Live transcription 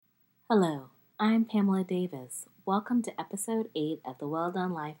Hello, I'm Pamela Davis. Welcome to episode 8 of the Well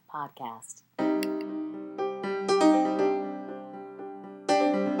Done Life podcast.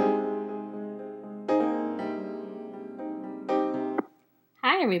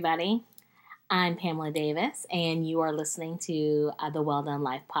 Hi, everybody. I'm Pamela Davis, and you are listening to the Well Done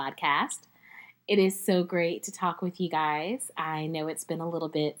Life podcast. It is so great to talk with you guys. I know it's been a little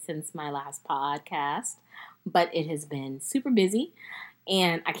bit since my last podcast, but it has been super busy,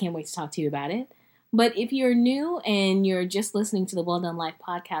 and I can't wait to talk to you about it. But if you're new and you're just listening to the Well Done Life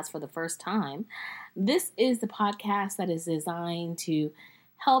podcast for the first time, this is the podcast that is designed to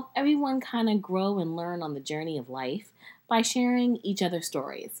help everyone kind of grow and learn on the journey of life by sharing each other's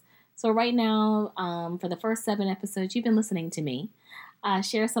stories. So right now, for the first 7 episodes, you've been listening to me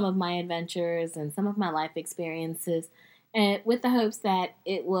share some of my adventures and some of my life experiences, and with the hopes that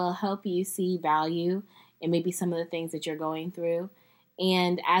it will help you see value in maybe some of the things that you're going through.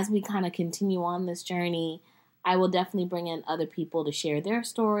 And as we kind of continue on this journey, I will definitely bring in other people to share their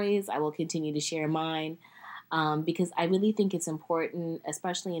stories. I will continue to share mine because I really think it's important,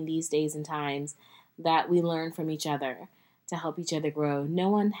 especially in these days and times, that we learn from each other to help each other grow. No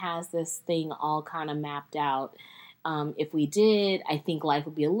one has this thing all kind of mapped out. If we did, I think life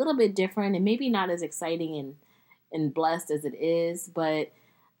would be a little bit different and maybe not as exciting and blessed as it is, but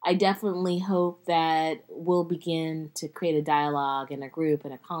I definitely hope that we'll begin to create a dialogue and a group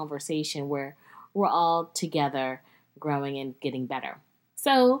and a conversation where we're all together growing and getting better.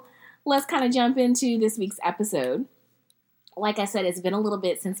 So let's kind of jump into this week's episode. Like I said, it's been a little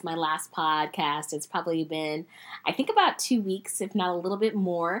bit since my last podcast. It's probably been, I think, about 2 weeks, if not a little bit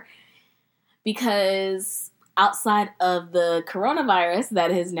more, because outside of the coronavirus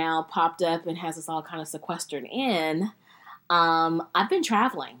that has now popped up and has us all kind of sequestered in, I've been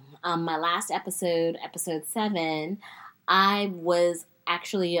traveling. My last episode 7, I was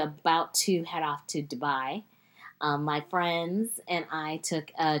actually about to head off to Dubai. My friends and I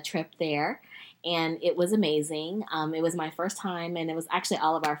took a trip there, and it was amazing. It was my first time, and it was actually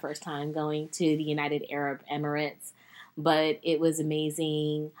all of our first time going to the United Arab Emirates, but it was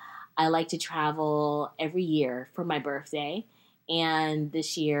amazing. I like to travel every year for my birthday, and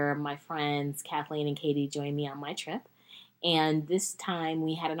this year my friends Kathleen and Katie joined me on my trip, and this time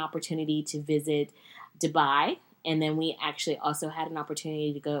we had an opportunity to visit Dubai, and then we actually also had an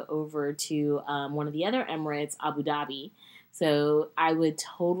opportunity to go over to one of the other Emirates, Abu Dhabi. So I would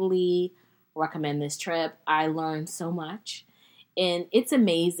totally recommend this trip. I learned so much. And it's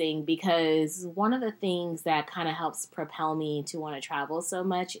amazing because one of the things that kind of helps propel me to want to travel so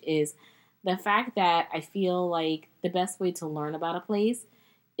much is the fact that I feel like the best way to learn about a place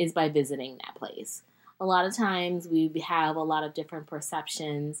is by visiting that place. A lot of times we have a lot of different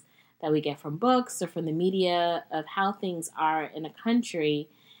perceptions that we get from books or from the media of how things are in a country.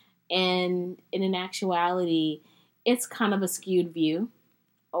 And in actuality, it's kind of a skewed view.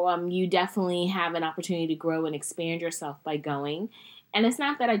 You definitely have an opportunity to grow and expand yourself by going. And it's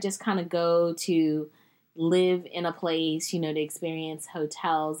not that I just kind of go to live in a place, to experience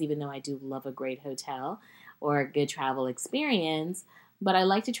hotels, even though I do love a great hotel or a good travel experience. But I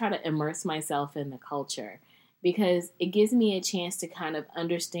like to try to immerse myself in the culture because it gives me a chance to kind of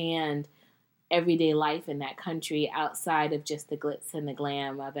understand everyday life in that country outside of just the glitz and the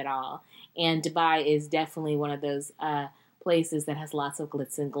glam of it all. And Dubai is definitely one of those places that has lots of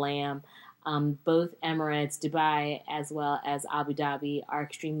glitz and glam. Both Emirates, Dubai, as well as Abu Dhabi are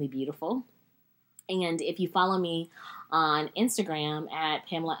extremely beautiful. And if you follow me on Instagram at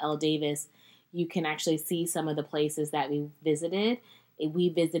Pamela L. Davis, you can actually see some of the places that we visited. We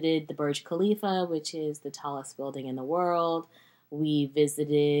visited the Burj Khalifa, which is the tallest building in the world. We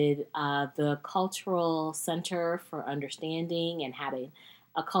visited the Cultural Center for Understanding and had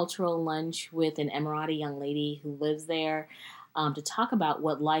a cultural lunch with an Emirati young lady who lives there to talk about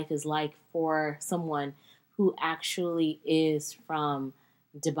what life is like for someone who actually is from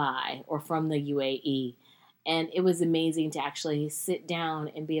Dubai or from the UAE. And it was amazing to actually sit down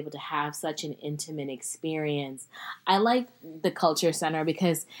and be able to have such an intimate experience. I like the Culture Center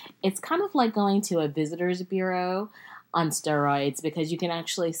because it's kind of like going to a visitor's bureau on steroids because you can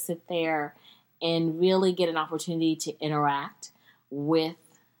actually sit there and really get an opportunity to interact with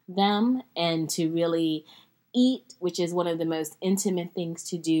them and to really eat, which is one of the most intimate things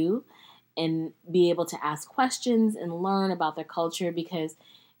to do, and be able to ask questions and learn about their culture because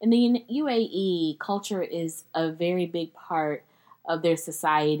in the UAE, culture is a very big part of their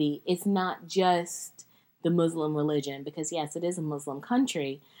society. It's not just the Muslim religion because, yes, it is a Muslim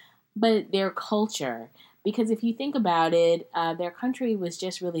country, but their culture. Because if you think about it, their country was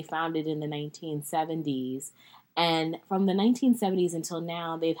just really founded in the 1970s, And from the 1970s until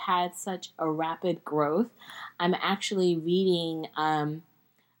now, they've had such a rapid growth. I'm actually reading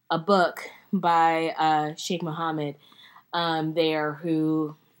a book by Sheikh Mohammed there,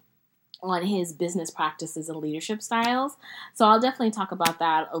 who on his business practices and leadership styles. So I'll definitely talk about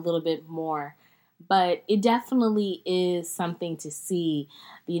that a little bit more. But it definitely is something to see.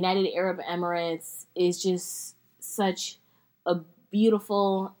 The United Arab Emirates is just such a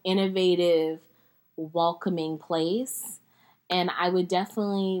beautiful, innovative, welcoming place. And I would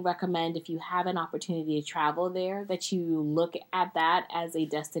definitely recommend, if you have an opportunity to travel there, that you look at that as a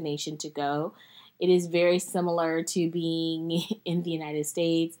destination to go. It is very similar to being in the United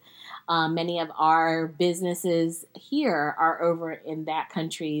States. Many of our businesses here are over in that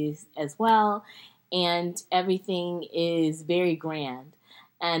country as well. And everything is very grand.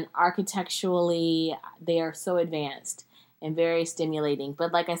 And architecturally, they are so advanced and very stimulating.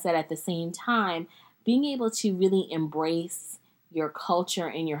 But like I said, at the same time, being able to really embrace your culture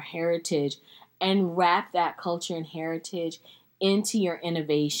and your heritage and wrap that culture and heritage into your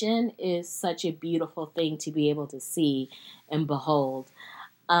innovation is such a beautiful thing to be able to see and behold.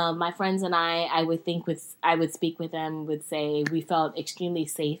 My friends and I would speak with them, would say we felt extremely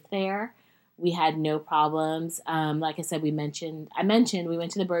safe there. We had no problems. Like I said, I mentioned we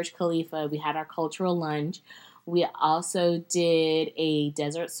went to the Burj Khalifa. We had our cultural lunch. We also did a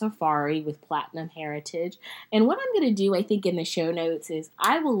desert safari with Platinum Heritage. And what I'm going to do, I think, in the show notes is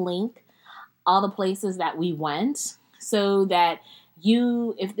I will link all the places that we went so that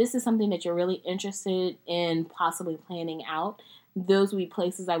if this is something that you're really interested in possibly planning out, those would be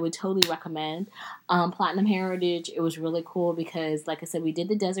places I would totally recommend. Platinum Heritage, it was really cool because, like I said, we did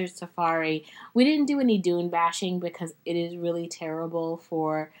the desert safari. We didn't do any dune bashing because it is really terrible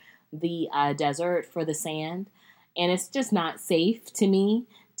for the desert, for the sand. And it's just not safe to me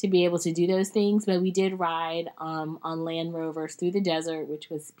to be able to do those things. But we did ride on Land Rovers through the desert, which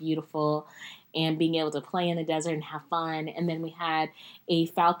was beautiful. And being able to play in the desert and have fun. And then we had a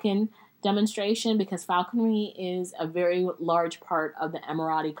falcon demonstration because falconry is a very large part of the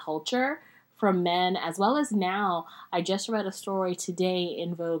Emirati culture for men, as well as now. I just read a story today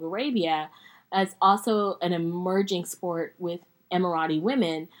in Vogue Arabia. It's also an emerging sport with Emirati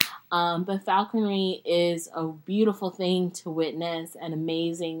women. But falconry is a beautiful thing to witness, an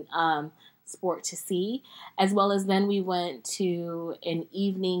amazing sport to see, as well as then we went to an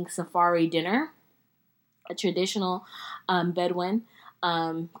evening safari dinner, a traditional Bedouin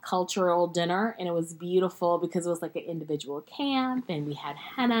cultural dinner, and it was beautiful because it was like an individual camp, and we had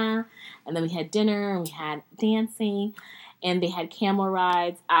henna, and then we had dinner, and we had dancing, and they had camel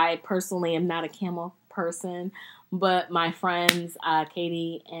rides. I personally am not a camel person, but my friends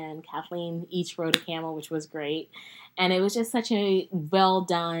Katie and Kathleen each rode a camel, which was great, and it was just such a well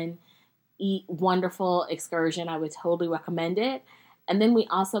done, wonderful excursion. I would totally recommend it. And then we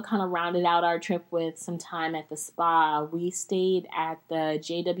also kind of rounded out our trip with some time at the spa. We stayed at the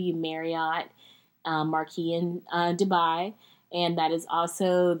JW Marriott Marquis in Dubai, and that is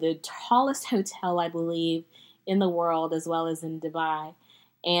also the tallest hotel, I believe, in the world, as well as in Dubai.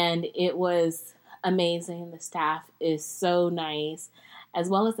 And it was amazing. The staff is so nice, as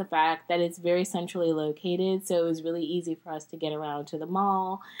well as the fact that it's very centrally located, so it was really easy for us to get around to the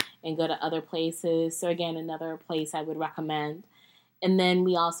mall and go to other places. So again, another place I would recommend. And then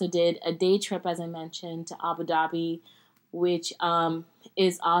we also did a day trip, as I mentioned, to Abu Dhabi, which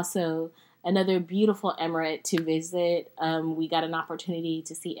is also another beautiful emirate to visit. We got an opportunity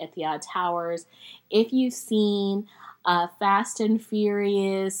to see Etihad Towers. If you've seen Fast and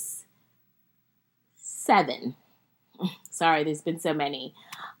Furious 7, sorry, there's been so many,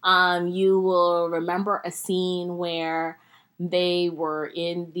 you will remember a scene where they were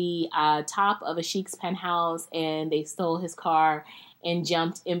in the top of a sheik's penthouse and they stole his car and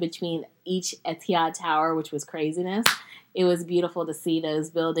jumped in between each Etihad Tower, which was craziness. It was beautiful to see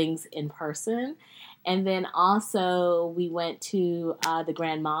those buildings in person. And then also we went to the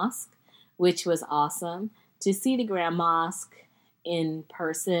Grand Mosque, which was awesome. To see the Grand Mosque in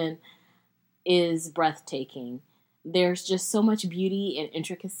person is breathtaking. There's just so much beauty and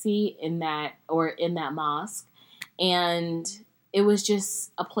intricacy in that mosque. And it was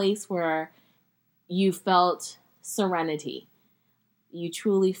just a place where you felt serenity. You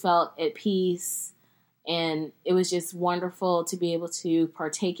truly felt at peace, and it was just wonderful to be able to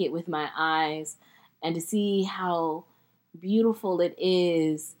partake it with my eyes and to see how beautiful it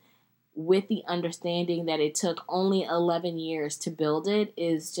is, with the understanding that it took only 11 years to build it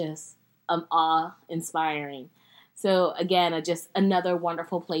is just awe-inspiring. So again, just another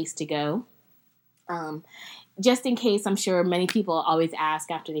wonderful place to go. just in case, I'm sure many people always ask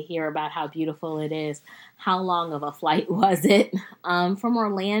after they hear about how beautiful it is, how long of a flight was it? From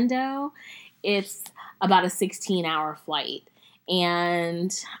Orlando, it's about a 16-hour flight.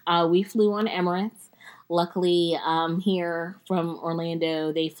 And we flew on Emirates. Luckily, here from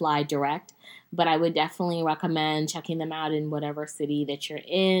Orlando, they fly direct. But I would definitely recommend checking them out in whatever city that you're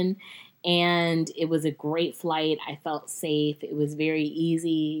in. And it was a great flight. I felt safe. It was very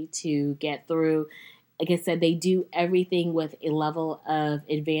easy to get through. Like I said, they do everything with a level of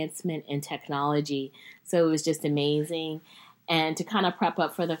advancement in technology. So it was just amazing. And to kind of prep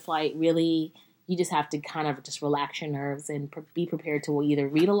up for the flight, really, you just have to kind of just relax your nerves and be prepared to either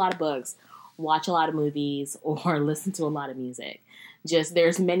read a lot of books, watch a lot of movies, or listen to a lot of music. Just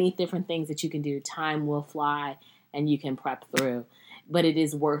there's many different things that you can do. Time will fly and you can prep through. But it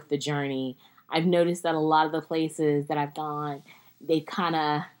is worth the journey. I've noticed that a lot of the places that I've gone, they kind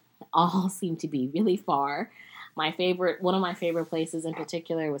of all seem to be really far. One of my favorite places in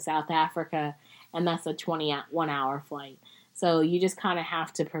particular was South Africa, and that's a 21-hour flight. So you just kind of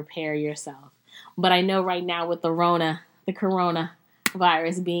have to prepare yourself. But I know right now with the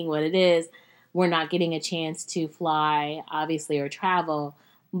coronavirus being what it is, we're not getting a chance to fly, obviously, or travel.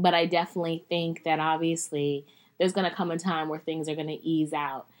 But I definitely think that obviously there's going to come a time where things are going to ease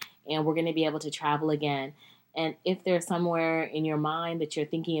out and we're going to be able to travel again. And if there's somewhere in your mind that you're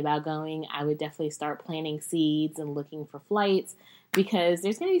thinking about going, I would definitely start planting seeds and looking for flights because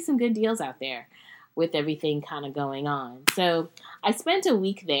there's going to be some good deals out there with everything kind of going on. So I spent a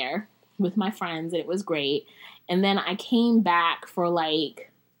week there with my friends and it was great. And then I came back for like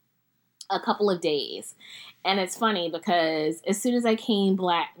a couple of days. And it's funny because as soon as I came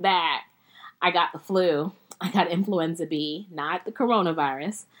back, I got the flu. I got influenza B, not the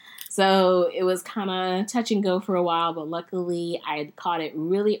coronavirus. So it was kind of touch and go for a while, but luckily I had caught it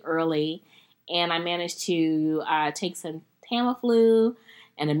really early and I managed to take some Tamiflu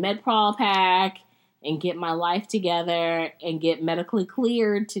and a Medprol pack and get my life together and get medically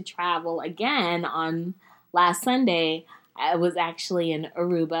cleared to travel again on last Sunday. I was actually in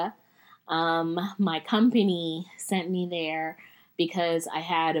Aruba. My company sent me there because I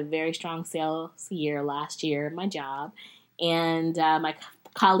had a very strong sales year last year at my job. And my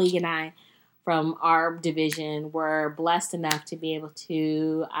colleague and I from our division were blessed enough to be able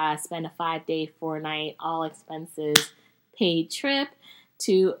to spend a 5-day, 4-night, all expenses paid trip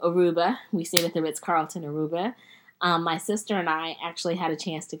to Aruba. We stayed at the Ritz-Carlton Aruba. My sister and I actually had a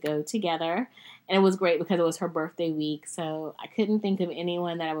chance to go together. And it was great because it was her birthday week. So I couldn't think of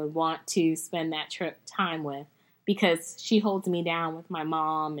anyone that I would want to spend that trip time with because she holds me down with my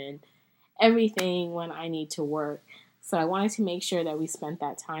mom and everything when I need to work. So I wanted to make sure that we spent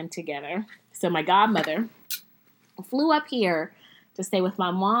that time together. So my godmother flew up here to stay with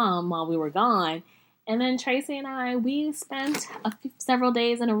my mom while we were gone. And then Tracy and I, we spent several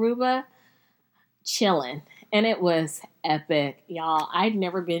days in Aruba chilling. And it was epic, y'all. I'd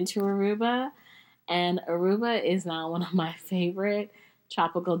never been to Aruba. And Aruba is now one of my favorite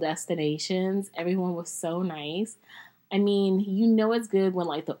tropical destinations. Everyone was so nice. I mean, you know it's good when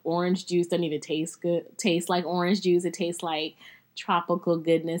like the orange juice doesn't even taste like orange juice. It tastes like tropical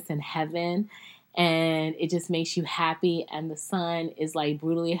goodness in heaven. And it just makes you happy. And the sun is like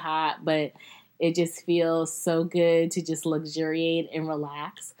brutally hot, but it just feels so good to just luxuriate and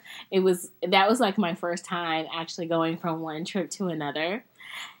relax. That was like my first time actually going from one trip to another.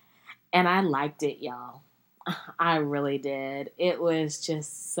 And I liked it, y'all. I really did. It was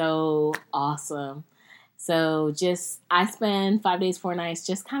just so awesome. So I spent 5 days, 4 nights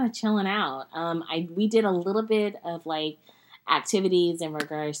just kind of chilling out. We did a little bit of like activities in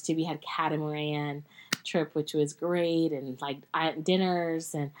regards to, we had catamaran trip, which was great, and like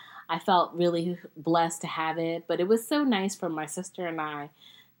dinners, and I felt really blessed to have it. But it was so nice for my sister and I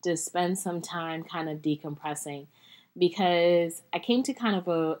to spend some time kind of decompressing because I came to kind of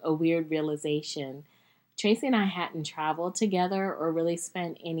a weird realization. Tracy and I hadn't traveled together or really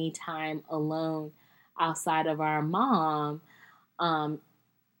spent any time alone outside of our mom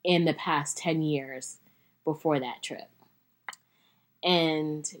in the past 10 years before that trip.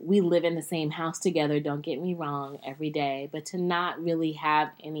 And we live in the same house together, don't get me wrong, every day. But to not really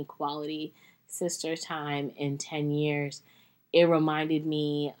have any quality sister time in 10 years, it reminded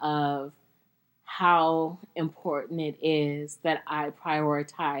me of how important it is that I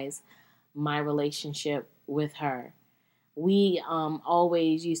prioritize my relationship with her. We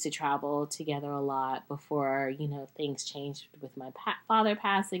always used to travel together a lot before, things changed with my father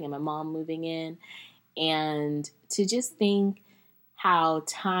passing and my mom moving in. And to just think how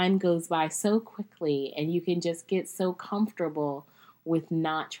time goes by so quickly and you can just get so comfortable with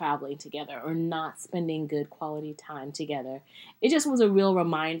not traveling together or not spending good quality time together. It just was a real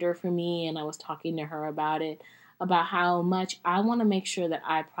reminder for me, and I was talking to her about it, about how much I want to make sure that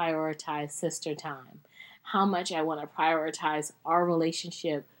I prioritize sister time, how much I want to prioritize our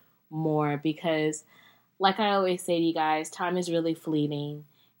relationship more, because like I always say to you guys, time is really fleeting,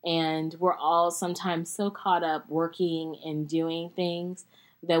 and we're all sometimes so caught up working and doing things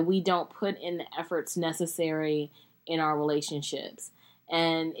that we don't put in the efforts necessary in our relationships.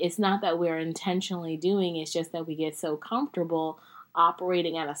 And it's not that we're intentionally doing, it's just that we get so comfortable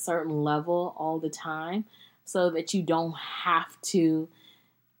operating at a certain level all the time so that you don't have to,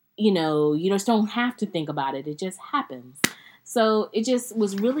 you just don't have to think about it. It just happens. So it just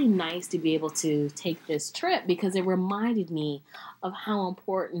was really nice to be able to take this trip because it reminded me of how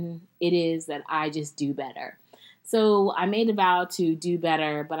important it is that I just do better. So I made a vow to do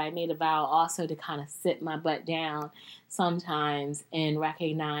better, but I made a vow also to kind of sit my butt down sometimes and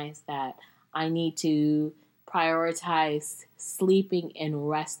recognize that I need to prioritize sleeping and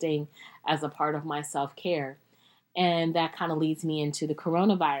resting as a part of my self-care. And that kind of leads me into the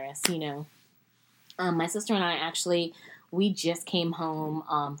coronavirus. My sister and I actually, we just came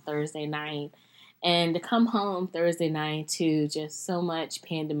home Thursday night. And to come home Thursday night to just so much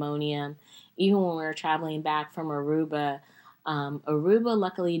pandemonium, even when we were traveling back from Aruba, Aruba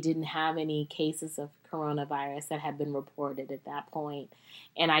luckily didn't have any cases of coronavirus that had been reported at that point.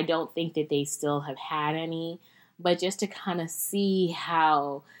 And I don't think that they still have had any. But just to kind of see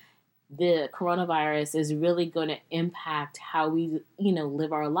how the coronavirus is really going to impact how we,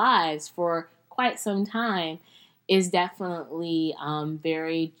 live our lives for quite some time is definitely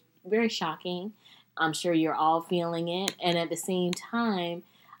very, very shocking. I'm sure you're all feeling it. And at the same time,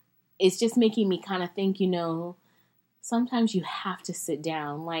 it's just making me kind of think, sometimes you have to sit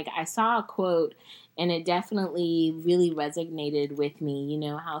down. Like I saw a quote and it definitely really resonated with me,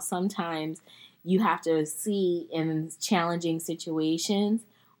 how sometimes you have to see in challenging situations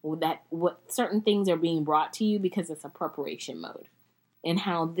that what certain things are being brought to you because it's a preparation mode. And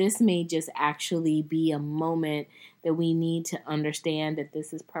how this may just actually be a moment that we need to understand that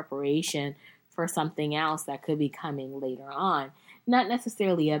this is preparation for something else that could be coming later on. Not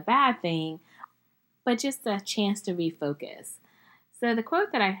necessarily a bad thing, but just a chance to refocus. So the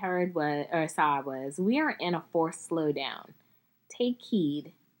quote that I heard was, "We are in a forced slowdown. Take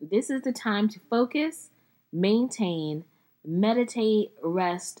heed. This is the time to focus, maintain, meditate,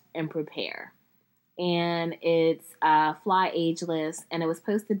 rest, and prepare." And it's Fly Ageless, and it was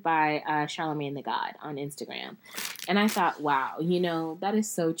posted by Charlamagne the God on Instagram. And I thought, wow, that is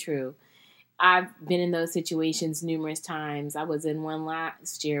so true. I've been in those situations numerous times. I was in one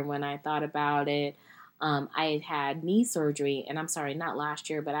last year when I thought about it. I had knee surgery, and I'm sorry, not last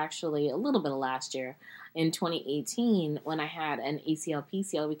year, but actually a little bit of last year in 2018 when I had an ACL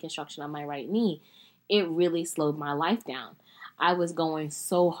PCL reconstruction on my right knee. It really slowed my life down. I was going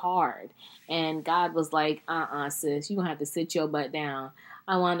so hard, and God was like, sis, you're going to have to sit your butt down.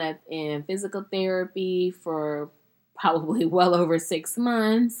 I wound up in physical therapy for probably well over 6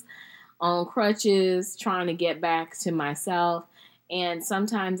 months on crutches, trying to get back to myself. And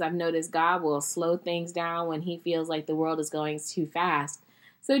sometimes I've noticed God will slow things down when he feels like the world is going too fast.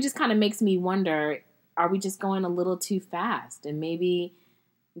 So it just kind of makes me wonder, are we just going a little too fast? And maybe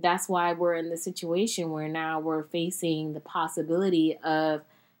that's why we're in the situation where now we're facing the possibility of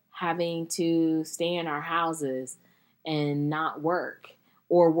having to stay in our houses and not work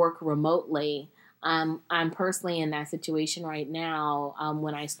or work remotely. I'm personally in that situation right now.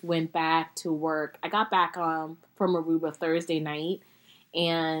 When I went back to work, I got back from Aruba Thursday night,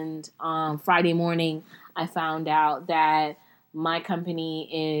 and Friday morning, I found out that my company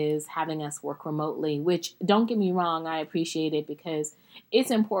is having us work remotely, which, don't get me wrong, I appreciate it because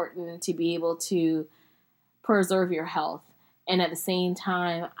it's important to be able to preserve your health. And at the same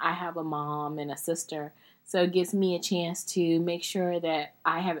time, I have a mom and a sister. So it gives me a chance to make sure that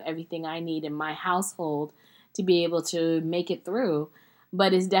I have everything I need in my household to be able to make it through.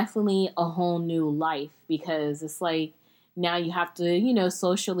 But it's definitely a whole new life because it's like now you have to,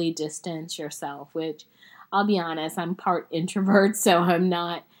 socially distance yourself, which I'll be honest, I'm part introvert, so I'm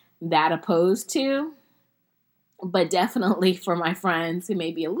not that opposed to. But definitely for my friends who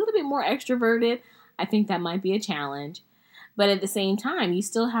may be a little bit more extroverted, I think that might be a challenge. But at the same time, you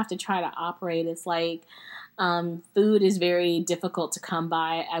still have to try to operate. It's like food is very difficult to come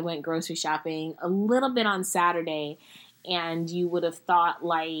by. I went grocery shopping a little bit on Saturday, and you would have thought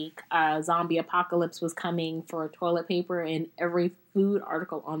like a zombie apocalypse was coming for toilet paper and every food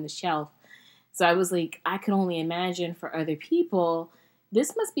article on the shelf. So I was like, I could only imagine for other people,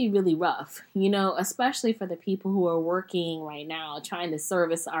 this must be really rough, especially for the people who are working right now, trying to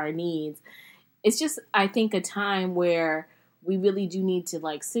service our needs. It's just, I think, a time where we really do need to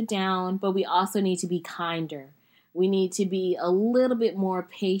like sit down, but we also need to be kinder. We need to be a little bit more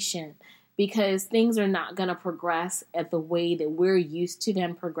patient because things are not going to progress at the way that we're used to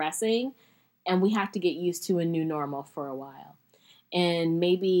them progressing. And we have to get used to a new normal for a while. And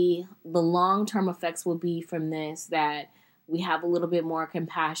maybe the long-term effects will be from this that we have a little bit more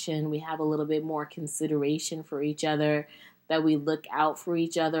compassion, we have a little bit more consideration for each other, that we look out for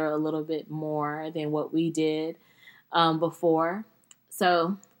each other a little bit more than what we did before.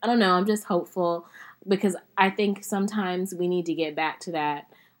 So I don't know. I'm just hopeful because I think sometimes we need to get back to that.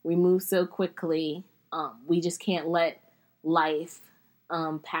 We move so quickly. We just can't let life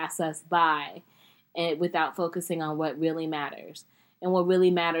pass us by without focusing on what really matters. And what really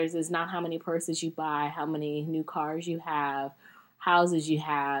matters is not how many purses you buy, how many new cars you have, houses you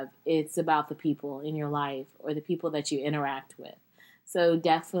have. It's about the people in your life or the people that you interact with. So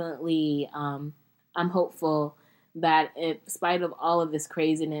definitely, I'm hopeful that in spite of all of this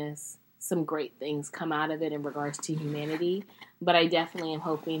craziness, some great things come out of it in regards to humanity. But I definitely am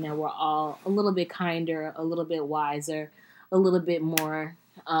hoping that we're all a little bit kinder, a little bit wiser, a little bit more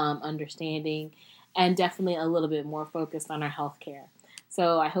understanding, and definitely a little bit more focused on our health care.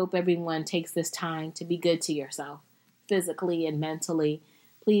 So I hope everyone takes this time to be good to yourself, physically and mentally.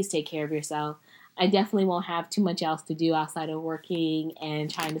 Please take care of yourself. I definitely won't have too much else to do outside of working and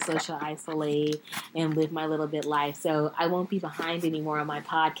trying to social isolate and live my little bit life. So I won't be behind anymore on my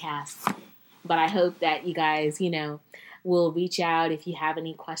podcast. But I hope that you guys, will reach out if you have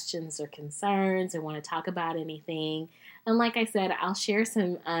any questions or concerns or want to talk about anything. And like I said, I'll share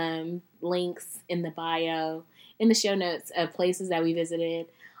some links in the bio, in the show notes of places that we visited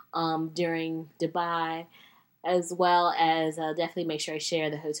during Dubai, as well as definitely make sure I share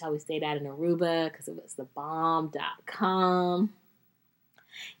the hotel we stayed at in Aruba because it was thebomb.com.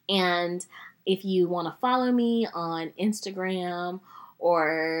 And if you want to follow me on Instagram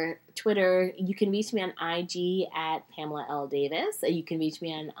or Twitter, you can reach me on IG at Pamela L. Davis. You can reach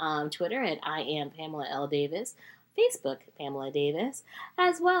me on Twitter at I am Pamela L. Davis. Facebook, Pamela Davis,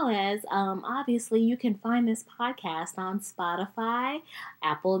 as well as, obviously, you can find this podcast on Spotify,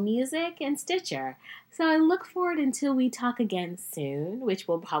 Apple Music, and Stitcher. So I look forward until we talk again soon, which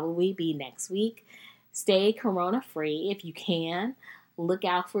will probably be next week. Stay corona-free if you can. Look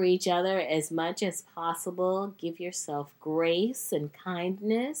out for each other as much as possible. Give yourself grace and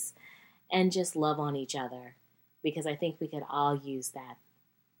kindness, and just love on each other, because I think we could all use that.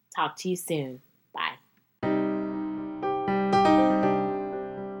 Talk to you soon.